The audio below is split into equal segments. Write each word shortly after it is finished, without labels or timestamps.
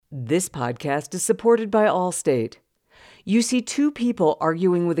This podcast is supported by Allstate. You see two people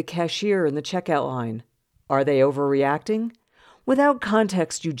arguing with a cashier in the checkout line. Are they overreacting? Without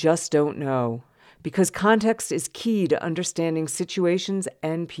context, you just don't know, because context is key to understanding situations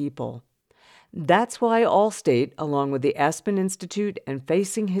and people. That's why Allstate, along with the Aspen Institute and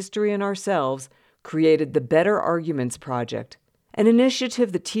Facing History and Ourselves, created the Better Arguments Project, an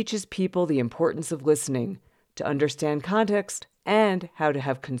initiative that teaches people the importance of listening, to understand context, and how to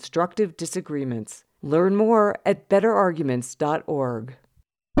have constructive disagreements. Learn more at betterarguments.org.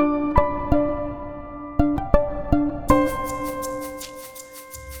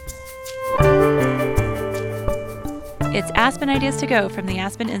 It's Aspen Ideas to Go from the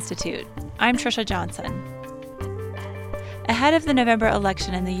Aspen Institute. I'm Trisha Johnson. Ahead of the November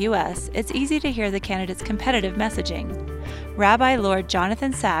election in the U.S., it's easy to hear the candidates' competitive messaging. Rabbi Lord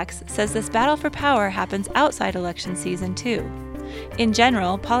Jonathan Sacks says this battle for power happens outside election season, too. In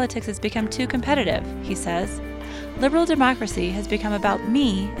general, politics has become too competitive, he says. Liberal democracy has become about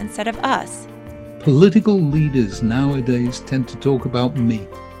me instead of us. Political leaders nowadays tend to talk about me.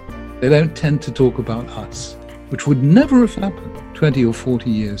 They don't tend to talk about us, which would never have happened 20 or 40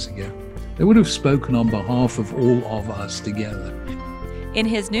 years ago. They would have spoken on behalf of all of us together. In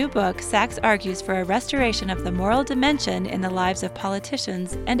his new book, Sacks argues for a restoration of the moral dimension in the lives of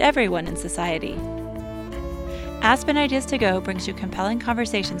politicians and everyone in society. Aspen Ideas to Go brings you compelling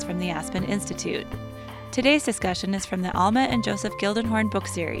conversations from the Aspen Institute. Today's discussion is from the Alma and Joseph Gildenhorn book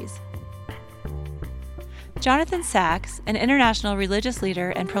series. Jonathan Sacks, an international religious leader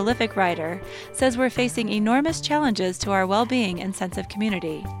and prolific writer, says we're facing enormous challenges to our well-being and sense of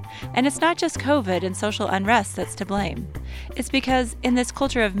community. And it's not just COVID and social unrest that's to blame. It's because in this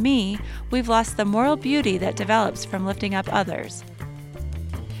culture of me, we've lost the moral beauty that develops from lifting up others.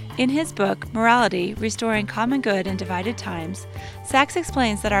 In his book, Morality, Restoring Common Good in Divided Times, Sacks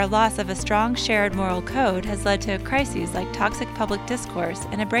explains that our loss of a strong shared moral code has led to crises like toxic public discourse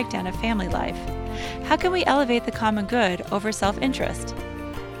and a breakdown of family life. How can we elevate the common good over self-interest?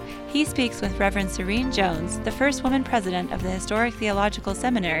 He speaks with Reverend Serene Jones, the first woman president of the Historic Theological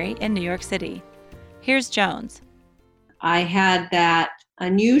Seminary in New York City. Here's Jones. I had that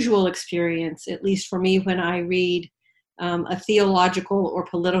unusual experience, at least for me, when I read a theological or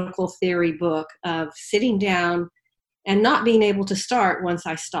political theory book, of sitting down and not being able to start once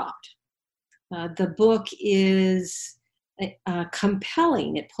I stopped. The book is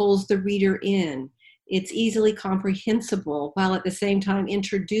compelling. It pulls the reader in. It's easily comprehensible, while at the same time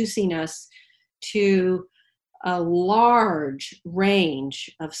introducing us to a large range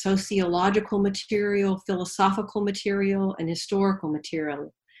of sociological material, philosophical material, and historical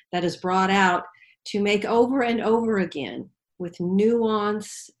material that is brought out to make over and over again, with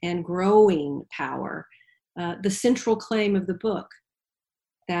nuance and growing power, the central claim of the book,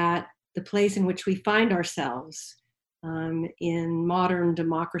 that the place in which we find ourselves in modern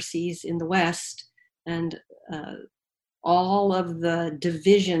democracies in the West, and all of the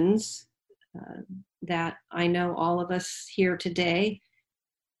divisions that I know all of us here today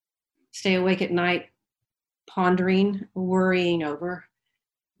stay awake at night pondering, worrying over,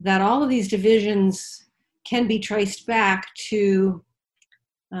 that all of these divisions can be traced back to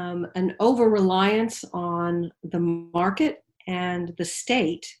an over-reliance on the market and the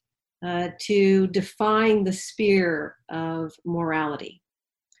state to define the sphere of morality.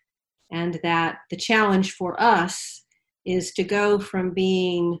 And that the challenge for us is to go from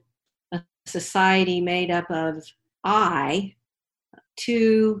being a society made up of I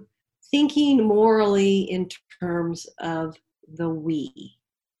to thinking morally in terms of the we.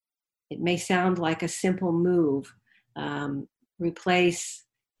 It may sound like a simple move. Replace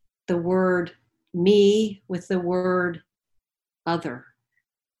the word me with the word other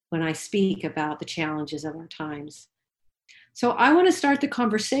when I speak about the challenges of our times. So I want to start the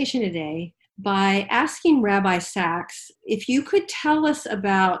conversation today by asking Rabbi Sacks if you could tell us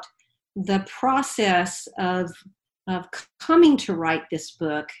about the process of coming to write this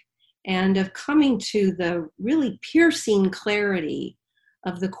book and of coming to the really piercing clarity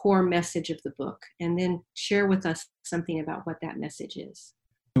of the core message of the book, and then share with us something about what that message is.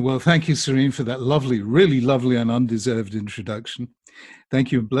 Well, thank you, Serene, for that lovely, really lovely and undeserved introduction.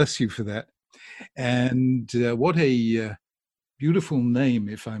 Thank you and bless you for that. And what a beautiful name,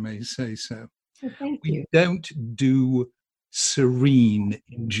 if I may say so. Well, thank you. We don't do serene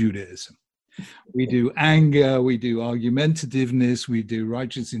in Judaism. We do anger, we do argumentativeness, we do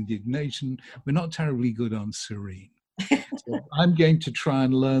righteous indignation. We're not terribly good on serene. So I'm going to try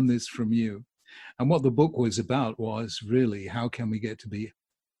and learn this from you. And what the book was about was really, how can we get to be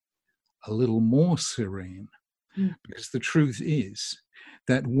a little more serene? Because the truth is,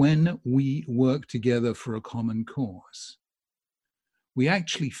 that when we work together for a common cause, we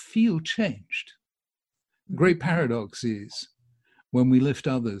actually feel changed. The great paradox is when we lift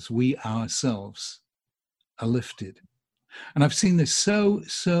others, we ourselves are lifted. And I've seen this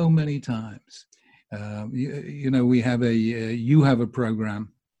so many times. We have you have a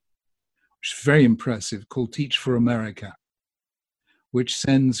program, which is very impressive, called Teach for America, which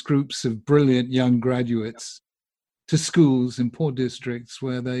sends groups of brilliant young graduates to schools in poor districts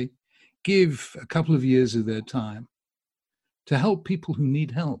where they give a couple of years of their time to help people who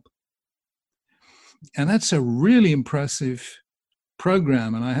need help. And that's a really impressive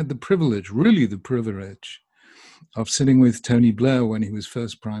program. And I had the privilege of sitting with Tony Blair when he was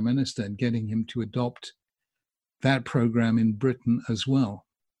first Prime Minister and getting him to adopt that program in Britain as well.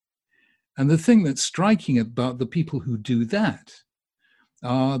 And the thing that's striking about the people who do that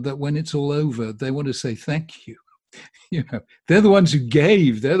are that when it's all over, they want to say thank you. They're the ones who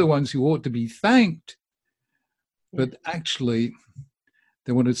gave, they're the ones who ought to be thanked. But actually,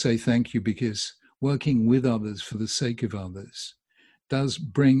 they want to say thank you because working with others for the sake of others does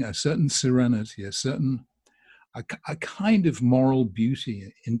bring a certain serenity, a kind of moral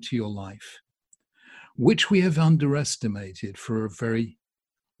beauty into your life, which we have underestimated for a very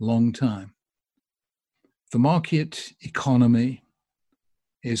long time. The market economy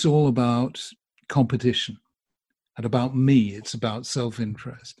is all about competition and about me. It's about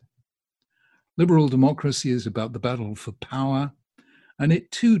self-interest. Liberal democracy is about the battle for power, and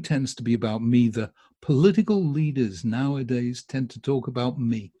it too tends to be about me. The political leaders nowadays tend to talk about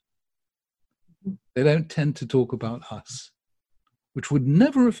me. They don't tend to talk about us, which would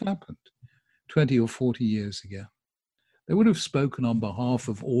never have happened 20 or 40 years ago. They would have spoken on behalf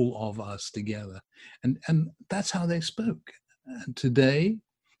of all of us together. And that's how they spoke. And today,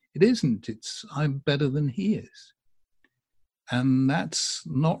 it isn't. It's I'm better than he is. And that's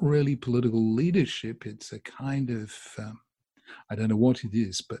not really political leadership. It's a kind of, I don't know what it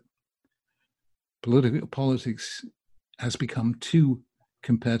is, but politics has become too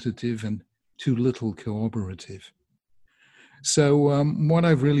competitive and too little cooperative. So what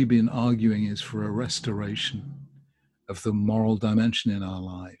I've really been arguing is for a restoration of the moral dimension in our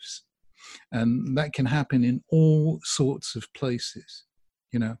lives. And that can happen in all sorts of places,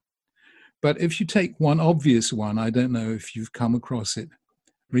 But if you take one obvious one, I don't know if you've come across it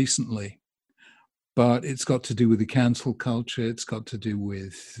recently, but it's got to do with the cancel culture. It's got to do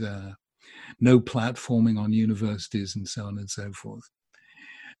with no platforming on universities and so on and so forth.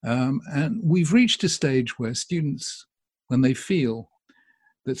 And we've reached a stage where students, when they feel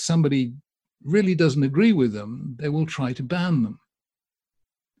that somebody really doesn't agree with them, they will try to ban them.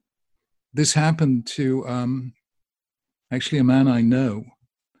 This happened to actually a man I know,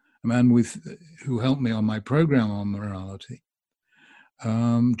 a man who helped me on my program on morality,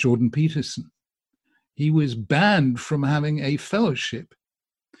 Jordan Peterson. He was banned from having a fellowship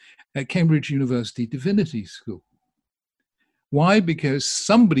at Cambridge University Divinity School. Why? Because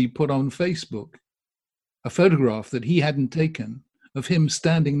somebody put on Facebook a photograph that he hadn't taken of him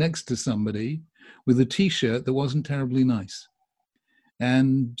standing next to somebody with a T-shirt that wasn't terribly nice.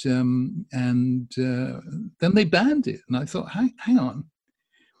 And then they banned it. And I thought, hang on,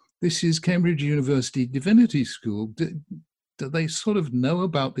 this is Cambridge University Divinity School. Do they sort of know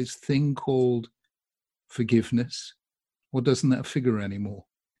about this thing called forgiveness? Or doesn't that figure anymore?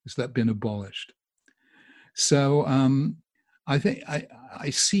 Has that been abolished? So I think I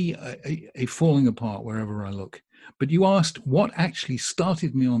see a falling apart wherever I look. But you asked what actually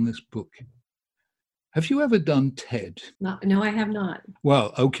started me on this book. Have you ever done TED? No, I have not.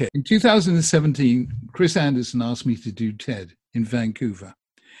 Well, okay. In 2017, Chris Anderson asked me to do TED in Vancouver.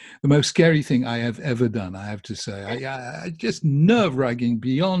 The most scary thing I have ever done, I have to say. I just nerve-wracking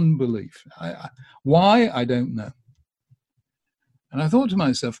beyond belief. Why? I don't know. And I thought to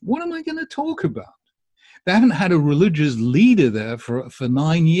myself, what am I going to talk about? They haven't had a religious leader there for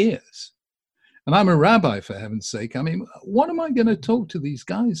 9 years. And I'm a rabbi, for heaven's sake. I mean, what am I going to talk to these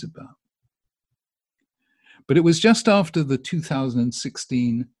guys about? But it was just after the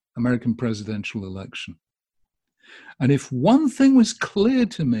 2016 American presidential election. And if one thing was clear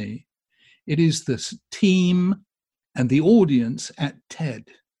to me, it is this team and the audience at TED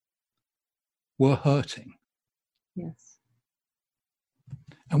were hurting. Yes.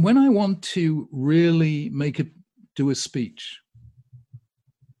 And when I want to really do a speech,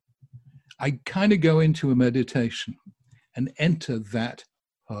 I kind of go into a meditation and enter that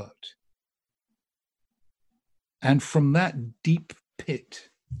hurt. And from that deep pit,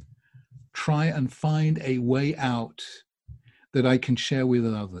 try and find a way out that I can share with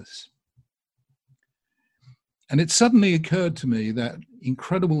others. And it suddenly occurred to me that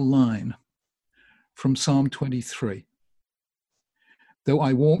incredible line from Psalm 23. Though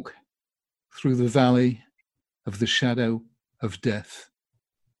I walk through the valley of the shadow of death,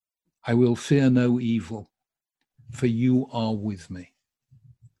 I will fear no evil, for you are with me.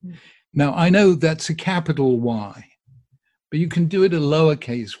 Now, I know that's a capital Y, but you can do it a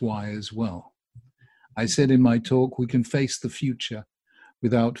lowercase y as well. I said in my talk, we can face the future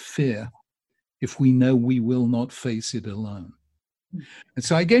without fear if we know we will not face it alone. And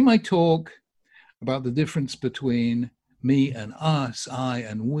so I gave my talk about the difference between me and us, I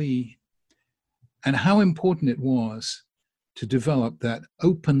and we, and how important it was to develop that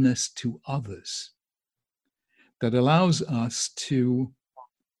openness to others that allows us to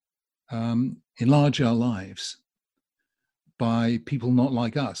enlarge our lives by people not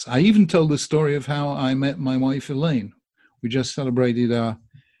like us. I even told the story of how I met my wife, Elaine. We just celebrated our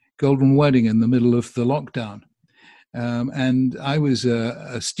golden wedding in the middle of the lockdown. And I was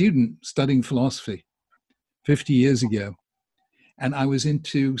a student studying philosophy 50 years ago. And I was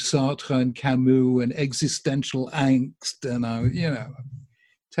into Sartre and Camus and existential angst, and I,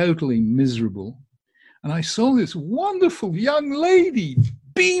 totally miserable. And I saw this wonderful young lady,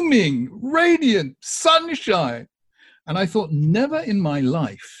 beaming, radiant, sunshine. And I thought, never in my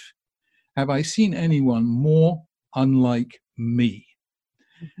life have I seen anyone more unlike me.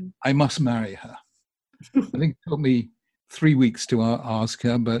 Mm-hmm. I must marry her. I think it took me 3 weeks to ask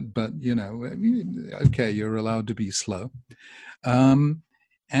her, but okay, you're allowed to be slow. And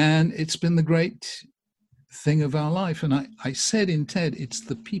it's been the great thing of our life. And I said in TED, it's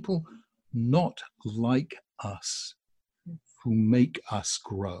the people not like us who make us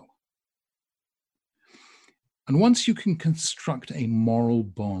grow. And once you can construct a moral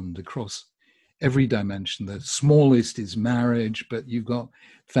bond across every dimension, the smallest is marriage, but you've got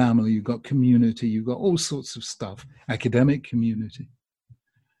family, you've got community, you've got all sorts of stuff, academic community.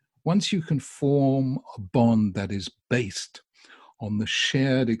 Once you can form a bond that is based on the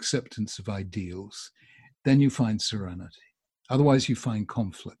shared acceptance of ideals, then you find serenity. Otherwise, you find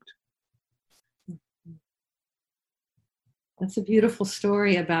conflict. That's a beautiful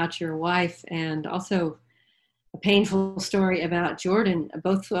story about your wife, and also a painful story about Jordan,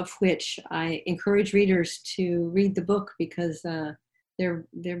 both of which I encourage readers to read the book because they're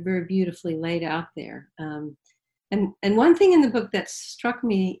very beautifully laid out there. And one thing in the book that struck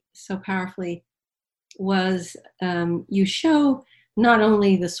me so powerfully was you show not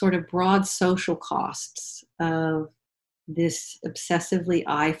only the sort of broad social costs of this obsessively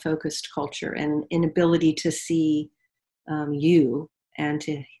I-focused culture and inability to see you and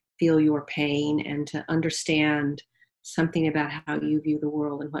to feel your pain and to understand something about how you view the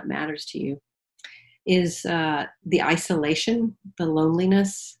world and what matters to you, is the isolation, the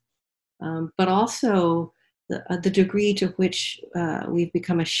loneliness, but also the degree to which we've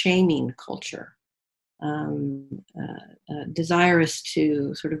become a shaming culture, desirous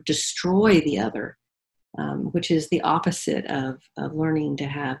to sort of destroy the other, which is the opposite of learning to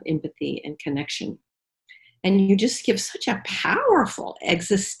have empathy and connection. And you just give such a powerful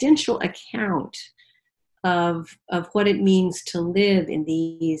existential account of what it means to live in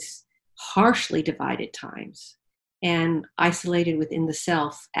these harshly divided times and isolated within the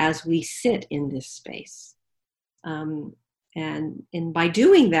self as we sit in this space. And by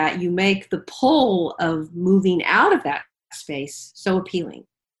doing that, you make the pull of moving out of that space so appealing,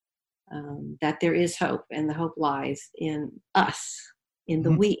 that there is hope, and the hope lies in us, in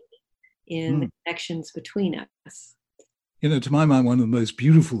the we, in the connections between us. To my mind, one of the most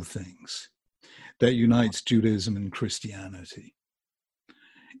beautiful things that unites Judaism and Christianity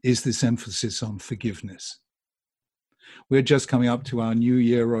is this emphasis on forgiveness. We're just coming up to our New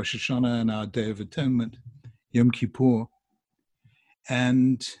Year, Rosh Hashanah, and our Day of Atonement, Yom Kippur.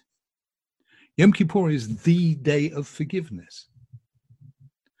 And Yom Kippur is the day of forgiveness.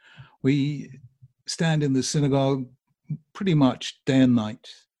 We stand in the synagogue pretty much day and night,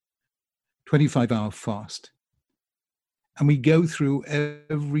 25-hour fast. And we go through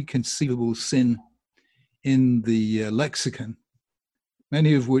every conceivable sin in the lexicon,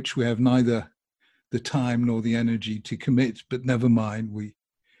 many of which we have neither the time nor the energy to commit, but never mind, we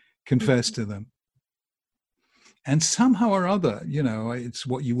confess to them. And somehow or other, it's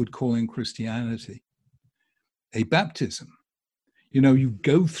what you would call in Christianity a baptism. You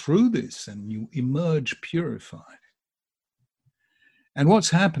go through this and you emerge purified. And what's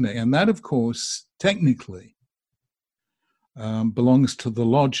happening, and that, of course, technically belongs to the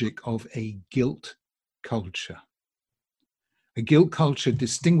logic of a guilt culture. A guilt culture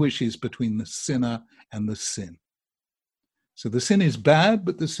distinguishes between the sinner and the sin. So the sin is bad,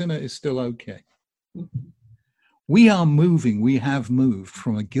 but the sinner is still okay. we have moved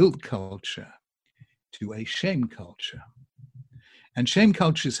from a guilt culture to a shame culture. And shame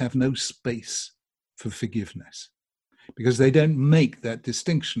cultures have no space for forgiveness because they don't make that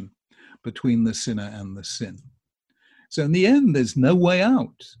distinction between the sinner and the sin. So in the end, there's no way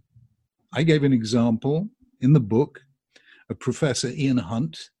out. I gave an example in the book of Professor Ian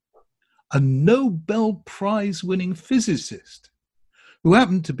Hunt, a Nobel Prize winning physicist who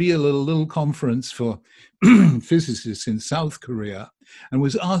happened to be at a little conference for physicists in South Korea and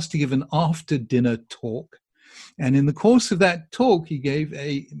was asked to give an after-dinner talk. And in the course of that talk,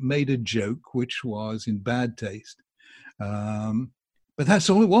 he made a joke, which was in bad taste. But that's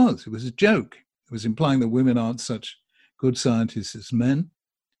all it was. It was a joke. It was implying that women aren't such good scientists as men.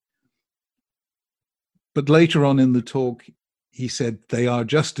 But later on in the talk, he said they are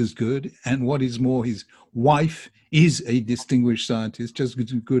just as good. And what is more, his wife is a distinguished scientist, just as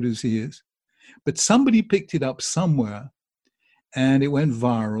good as he is. But somebody picked it up somewhere and it went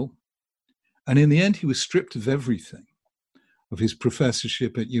viral. And in the end, he was stripped of everything, of his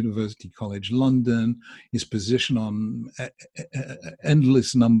professorship at University College London, his position on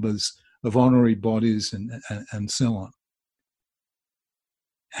endless numbers of honorary bodies and so on.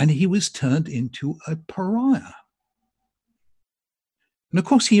 And he was turned into a pariah. And of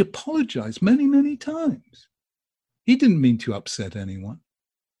course, he apologized many, many times. He didn't mean to upset anyone.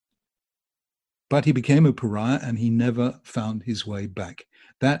 But he became a pariah and he never found his way back.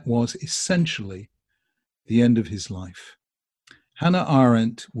 That was essentially the end of his life. Hannah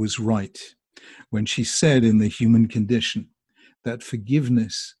Arendt was right when she said in The Human Condition that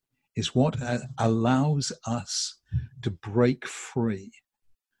forgiveness is what allows us to break free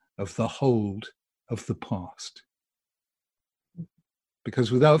of the hold of the past.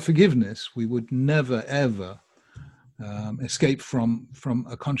 Because without forgiveness, we would never, ever escape from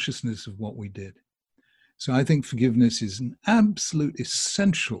a consciousness of what we did. So I think forgiveness is an absolute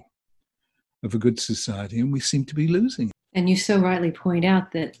essential of a good society, and we seem to be losing it. And you so rightly point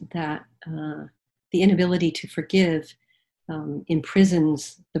out that the inability to forgive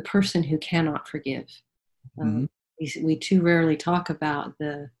imprisons the person who cannot forgive. We too rarely talk about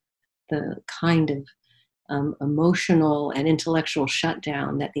the kind of emotional and intellectual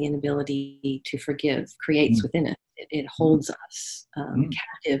shutdown that the inability to forgive creates within it. It holds us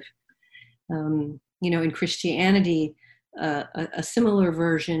captive. In Christianity, a similar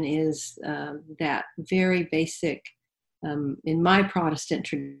version is that very basic, in my Protestant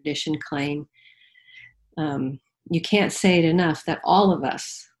tradition, claim, you can't say it enough, that all of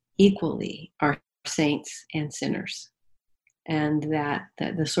us equally are saints and sinners. And that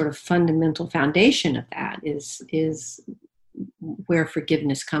the sort of fundamental foundation of that is where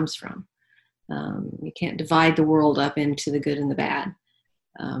forgiveness comes from. You can't divide the world up into the good and the bad.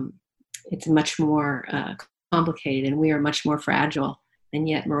 It's much more complicated, and we are much more fragile and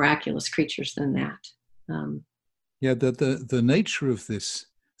yet miraculous creatures than that. The nature of this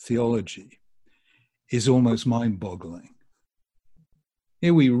theology is almost mind-boggling.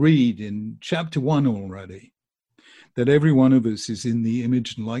 Here we read in chapter 1 already that every one of us is in the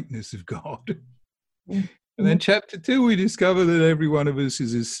image and likeness of God. And then chapter 2, we discover that every one of us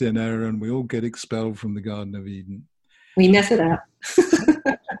is a sinner and we all get expelled from the Garden of Eden. We mess it up.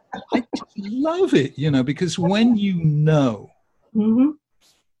 I love it, because when you know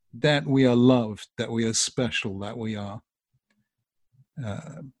that we are loved, that we are special, that we are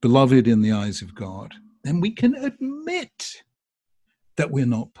beloved in the eyes of God, then we can admit that we're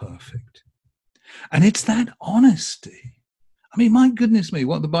not perfect. And it's that honesty. I mean, my goodness me,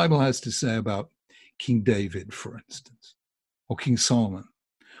 what the Bible has to say about King David, for instance, or King Solomon.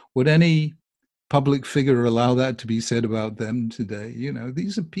 Would any public figure allow that to be said about them today?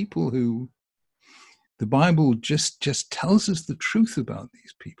 These are people who the Bible just tells us the truth about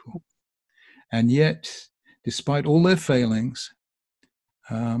these people. And yet, despite all their failings,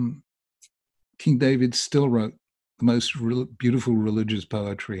 King David still wrote the most beautiful religious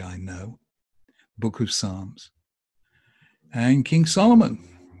poetry I know, Book of Psalms. And King Solomon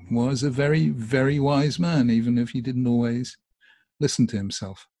was a very, very wise man, even if he didn't always listen to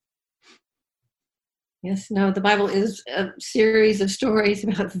himself. Yes, no, the Bible is a series of stories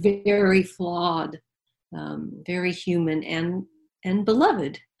about very flawed, very human and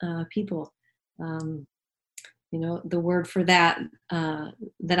beloved people. The word for that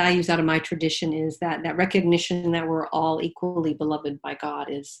that I use out of my tradition is that recognition that we're all equally beloved by God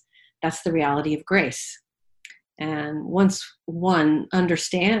that's the reality of grace. And once one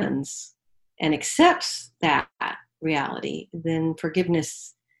understands and accepts that reality, then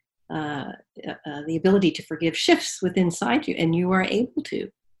forgiveness, the ability to forgive shifts within inside you, and you are able to.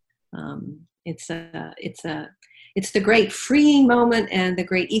 It's it's the great freeing moment and the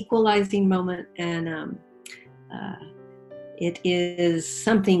great equalizing moment, and it is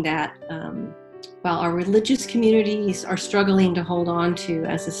something that while our religious communities are struggling to hold on to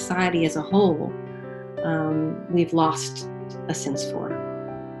as a society as a whole, we've lost a sense for.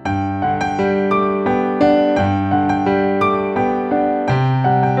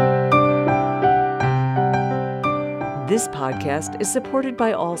 This podcast is supported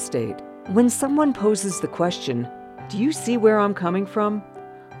by Allstate. When someone poses the question, "Do you see where I'm coming from?"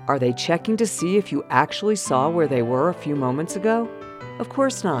 Are they checking to see if you actually saw where they were a few moments ago? Of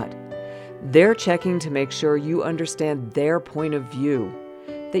course not. They're checking to make sure you understand their point of view,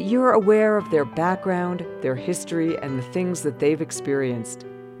 that you're aware of their background, their history, and the things that they've experienced.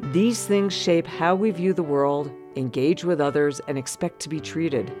 These things shape how we view the world, engage with others, and expect to be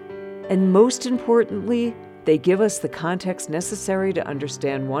treated. And most importantly, they give us the context necessary to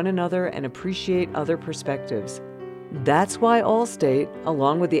understand one another and appreciate other perspectives. That's why Allstate,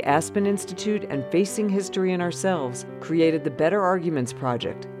 along with the Aspen Institute and Facing History in Ourselves, created the Better Arguments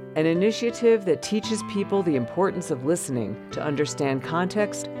Project, an initiative that teaches people the importance of listening to understand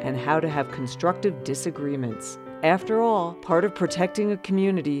context and how to have constructive disagreements. After all, part of protecting a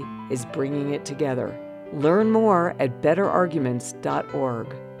community is bringing it together. Learn more at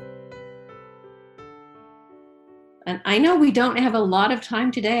betterarguments.org. And I know we don't have a lot of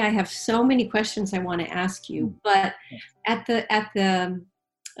time today. I have so many questions I want to ask you, but at the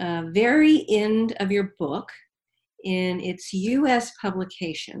very end of your book, in its U.S.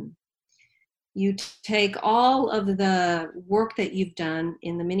 publication, you take all of the work that you've done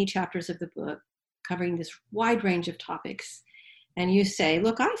in the many chapters of the book, covering this wide range of topics, and you say,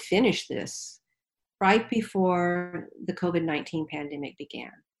 look, I finished this right before the COVID-19 pandemic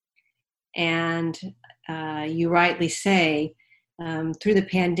began. And you rightly say, through the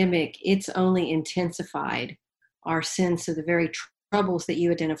pandemic, it's only intensified our sense of the very troubles that you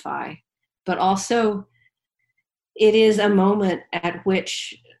identify. But also, it is a moment at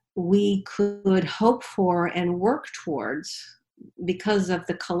which we could hope for and work towards, because of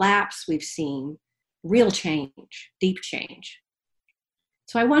the collapse we've seen, real change, deep change.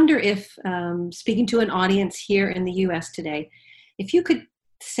 So I wonder if, speaking to an audience here in the U.S. today, if you could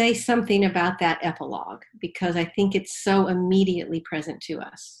say something about that epilogue, because I think it's so immediately present to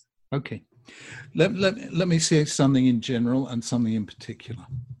us. Okay. Let me say something in general and something in particular.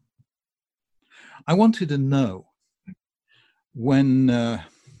 I wanted to know when the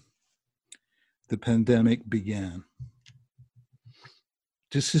pandemic began,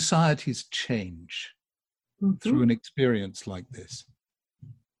 do societies change through an experience like this?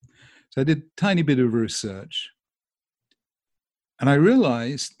 So I did a tiny bit of research. And I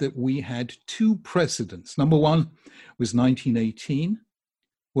realized that we had two precedents. Number one was 1918,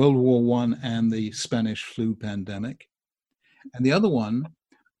 World War I and the Spanish flu pandemic. And the other one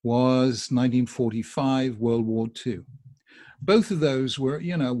was 1945, World War II. Both of those were,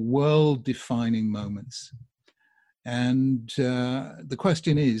 world-defining moments. And the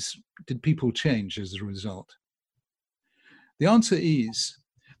question is, did people change as a result? The answer is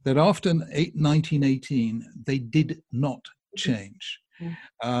that after 1918, they did not change.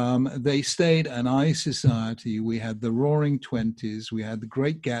 They stayed an eye society. We had the Roaring Twenties, we had the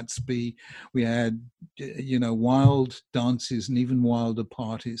Great Gatsby, we had wild dances and even wilder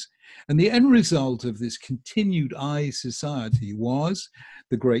parties. And the end result of this continued eye society was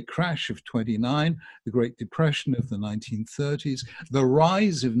the Great Crash of 29, the Great Depression of the 1930s, the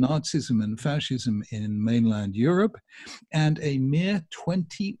rise of Nazism and fascism in mainland Europe, and a mere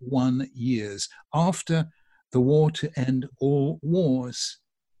 21 years after the war to end all wars,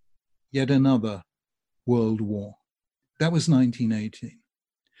 yet another world war. That was 1918.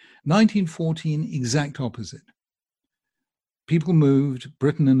 1914, exact opposite. People moved,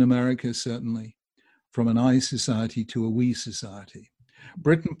 Britain and America certainly, from an I society to a we society.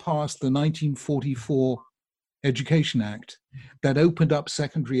 Britain passed the 1944 Education Act that opened up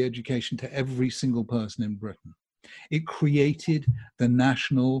secondary education to every single person in Britain. It created the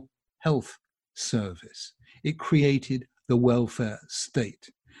National Health Service. It created the welfare state.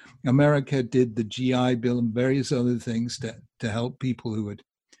 America did the GI Bill and various other things to help people who had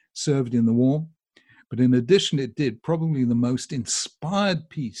served in the war. But in addition, it did probably the most inspired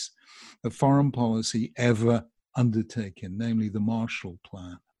piece of foreign policy ever undertaken, namely the Marshall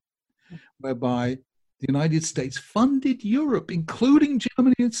Plan, whereby the United States funded Europe, including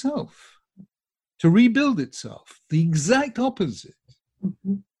Germany itself, to rebuild itself, the exact opposite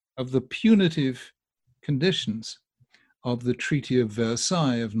of the punitive conditions of the Treaty of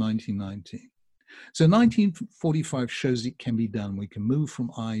Versailles of 1919. So 1945 shows it can be done. We can move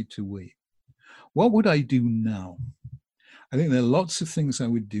from I to we. What would I do now? I think there are lots of things I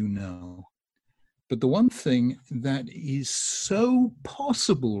would do now. But the one thing that is so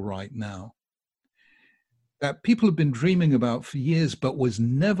possible right now, that people have been dreaming about for years, but was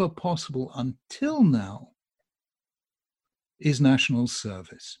never possible until now, is national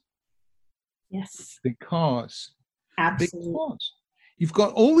service. Yes. Because Absolutely. You've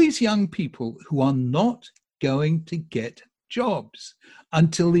got all these young people who are not going to get jobs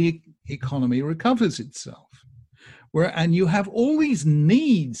until the economy recovers itself. And you have all these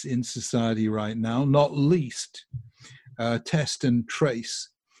needs in society right now, not least test and trace,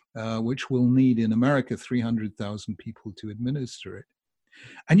 which will need in America 300,000 people to administer it.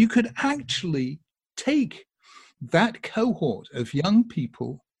 And you could actually take that cohort of young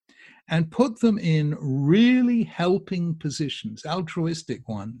people and put them in really helping positions, altruistic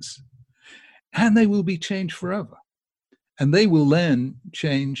ones, and they will be changed forever. And they will then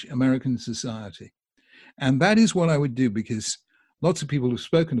change American society. And that is what I would do, because lots of people have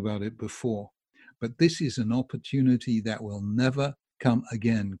spoken about it before, but this is an opportunity that will never come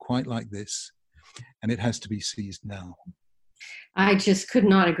again quite like this, and it has to be seized now. I just could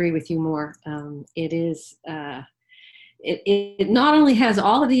not agree with you more. It is... It not only has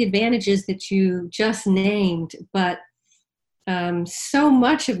all of the advantages that you just named, but so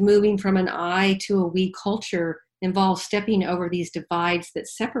much of moving from an I to a we culture involves stepping over these divides that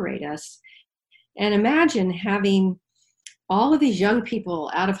separate us. And imagine having all of these young people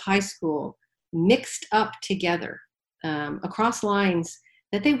out of high school mixed up together across lines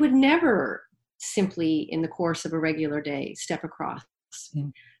that they would never simply in the course of a regular day step across.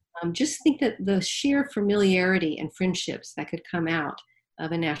 Mm. Just think that the sheer familiarity and friendships that could come out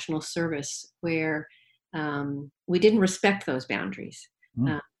of a national service where we didn't respect those boundaries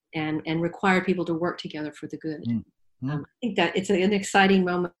and required people to work together for the good. I think that it's an exciting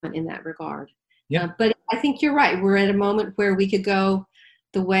moment in that regard. Yeah. But I think you're right. We're at a moment where we could go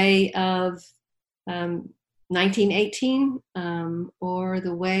the way of 1918 or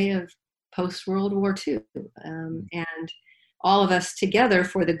the way of post-World War II. And all of us together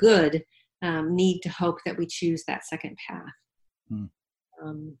for the good need to hope that we choose that second path.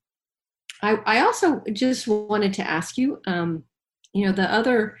 I also just wanted to ask you, the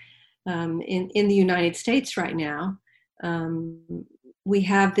other, in the United States right now, we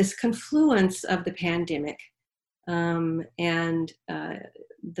have this confluence of the pandemic, and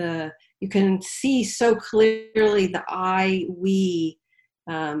you can see so clearly the I-we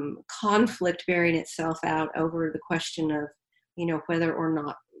conflict bearing itself out over the question of, whether or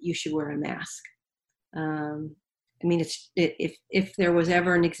not you should wear a mask. If there was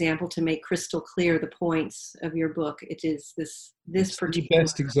ever an example to make crystal clear the points of your book, it is this particular. The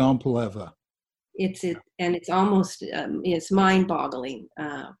best example ever. It's almost it's mind-boggling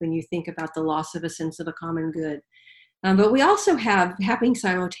when you think about the loss of a sense of a common good. But we also have happening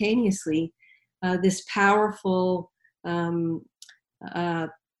simultaneously this powerful,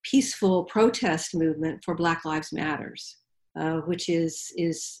 peaceful protest movement for Black Lives Matters. Which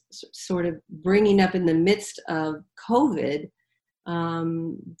is sort of bringing up in the midst of COVID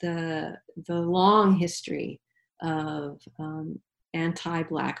the long history of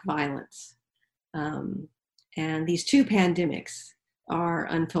anti-Black violence. And these two pandemics are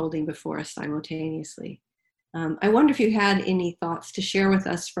unfolding before us simultaneously. I wonder if you had any thoughts to share with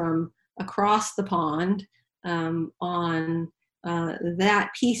us from across the pond on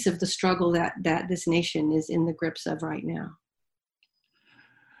that piece of the struggle that this nation is in the grips of right now.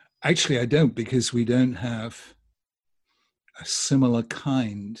 Actually, I don't, because we don't have a similar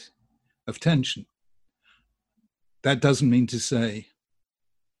kind of tension. That doesn't mean to say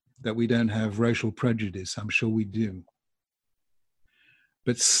that we don't have racial prejudice. I'm sure we do.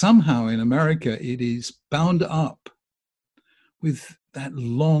 But somehow in America, it is bound up with that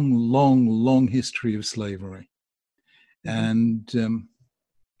long, long, long history of slavery, and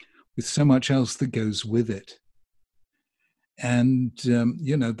with so much else that goes with it. And,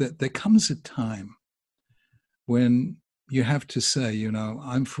 there comes a time when you have to say,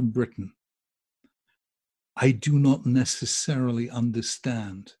 I'm from Britain. I do not necessarily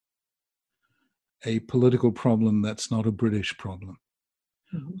understand a political problem that's not a British problem.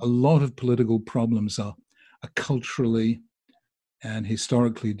 Mm-hmm. A lot of political problems are culturally and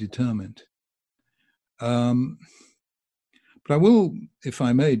historically determined. But I will, if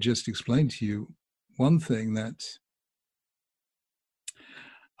I may, just explain to you one thing that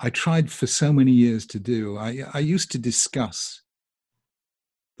I tried for so many years to do. I used to discuss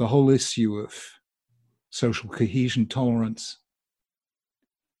the whole issue of social cohesion, tolerance,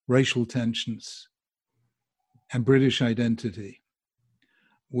 racial tensions, and British identity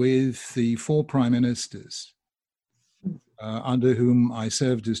with the 4 prime ministers under whom I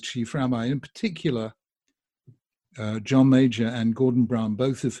served as chief rabbi, in particular John Major and Gordon Brown,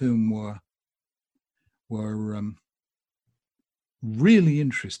 both of whom were really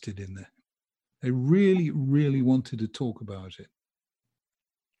interested in that. They really, really wanted to talk about it.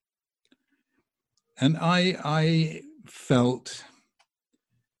 And I felt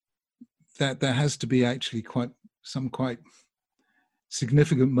that there has to be actually quite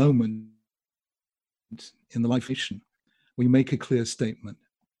significant moment in the life of a nation where you make a clear statement.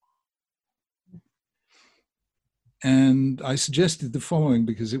 And I suggested the following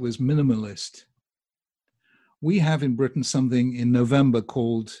because it was minimalist. We have in Britain something in November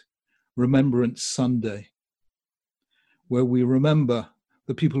called Remembrance Sunday, where we remember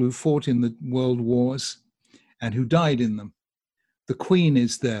the people who fought in the world wars and who died in them. The Queen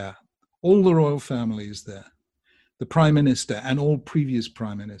is there. All the royal family is there. The Prime Minister and all previous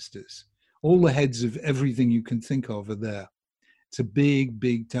Prime Ministers. All the heads of everything you can think of are there. It's a big,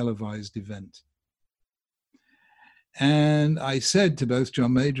 big televised event. And I said to both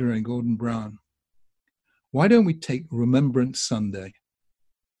John Major and Gordon Brown, why don't we take Remembrance Sunday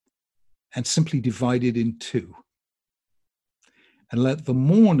and simply divide it in 2 and let the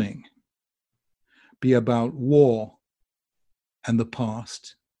morning be about war and the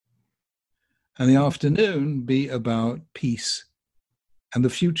past, and the afternoon be about peace and the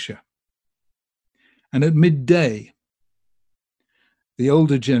future. And at midday, the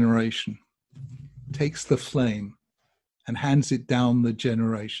older generation takes the flame and hands it down the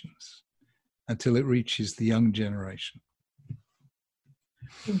generations until it reaches the young generation.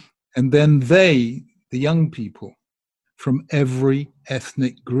 And then they, the young people, from every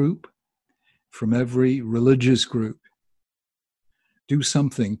ethnic group, from every religious group, do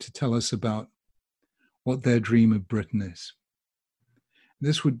something to tell us about what their dream of Britain is.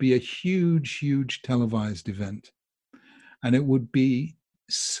 This would be a huge, huge televised event. And it would be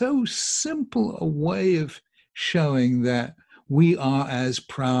so simple a way of showing that we are as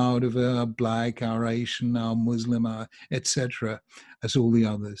proud of our Black, our Asian, our Muslim, our etc. as all the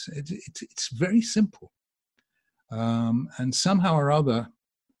others. It's very simple. And somehow or other,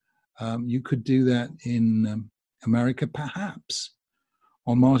 you could do that in America, perhaps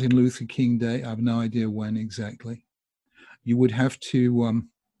on Martin Luther King Day. I have no idea when exactly. You would have to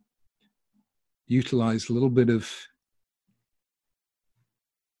utilize a little bit of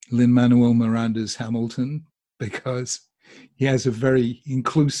Lin-Manuel Miranda's Hamilton, because he has a very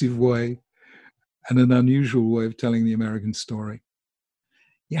inclusive way and an unusual way of telling the American story.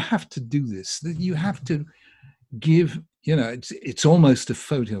 You have to do this. You have to give, it's almost a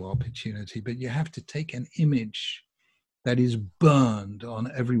photo opportunity, but you have to take an image that is burned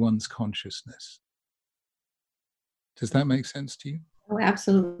on everyone's consciousness. Does that make sense to you? Oh,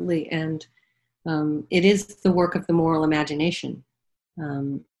 absolutely. And it is the work of the moral imagination.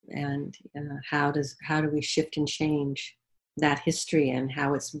 How do we shift and change that history and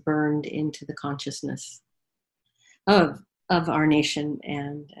how it's burned into the consciousness of our nation,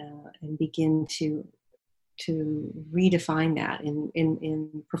 and begin to redefine that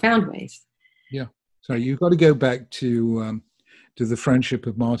in profound ways. Yeah. So you've got to go back to the friendship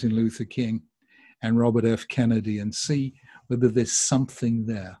of Martin Luther King and Robert F. Kennedy and see whether there's something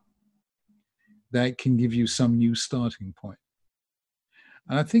there that can give you some new starting point.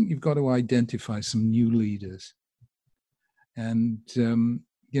 And I think you've got to identify some new leaders. And,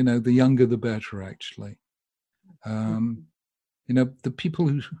 the younger, the better, actually. The people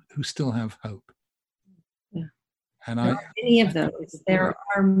who still have hope. Yeah. And there are many of those. There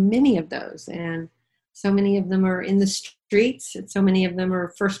are many of those. And so many of them are in the streets. And so many of them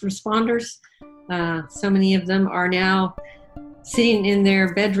are first responders. So many of them are now sitting in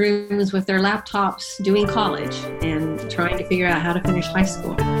their bedrooms with their laptops doing college and trying to figure out how to finish high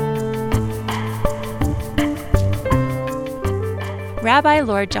school. Rabbi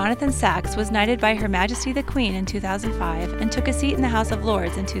Lord Jonathan Sacks was knighted by Her Majesty the Queen in 2005 and took a seat in the House of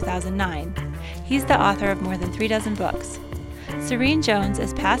Lords in 2009. He's the author of more than 36 books. Serene Jones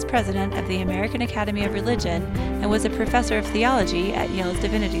is past president of the American Academy of Religion and was a professor of theology at Yale's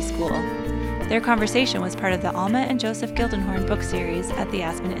Divinity School. Their conversation was part of the Alma and Joseph Gildenhorn book series at the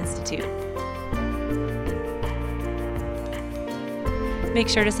Aspen Institute. Make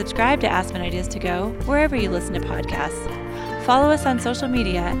sure to subscribe to Aspen Ideas to Go wherever you listen to podcasts. Follow us on social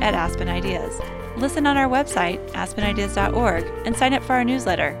media at Aspen Ideas. Listen on our website, aspenideas.org, and sign up for our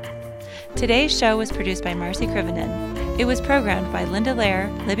newsletter. Today's show was produced by Marcy Krivonen. It was programmed by Linda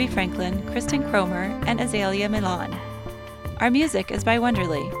Lair, Libby Franklin, Kristen Cromer, and Azalea Milan. Our music is by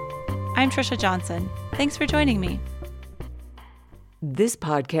Wonderly. I'm Trisha Johnson. Thanks for joining me. This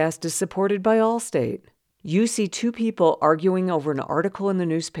podcast is supported by Allstate. You see two people arguing over an article in the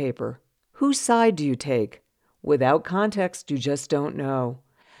newspaper. Whose side do you take? Without context, you just don't know.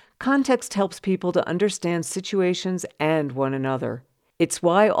 Context helps people to understand situations and one another. It's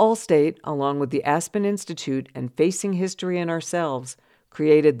why Allstate, along with the Aspen Institute and Facing History and Ourselves,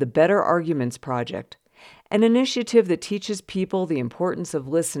 created the Better Arguments Project, an initiative that teaches people the importance of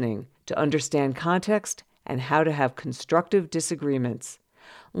listening to understand context and how to have constructive disagreements.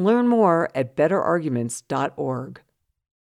 Learn more at betterarguments.org.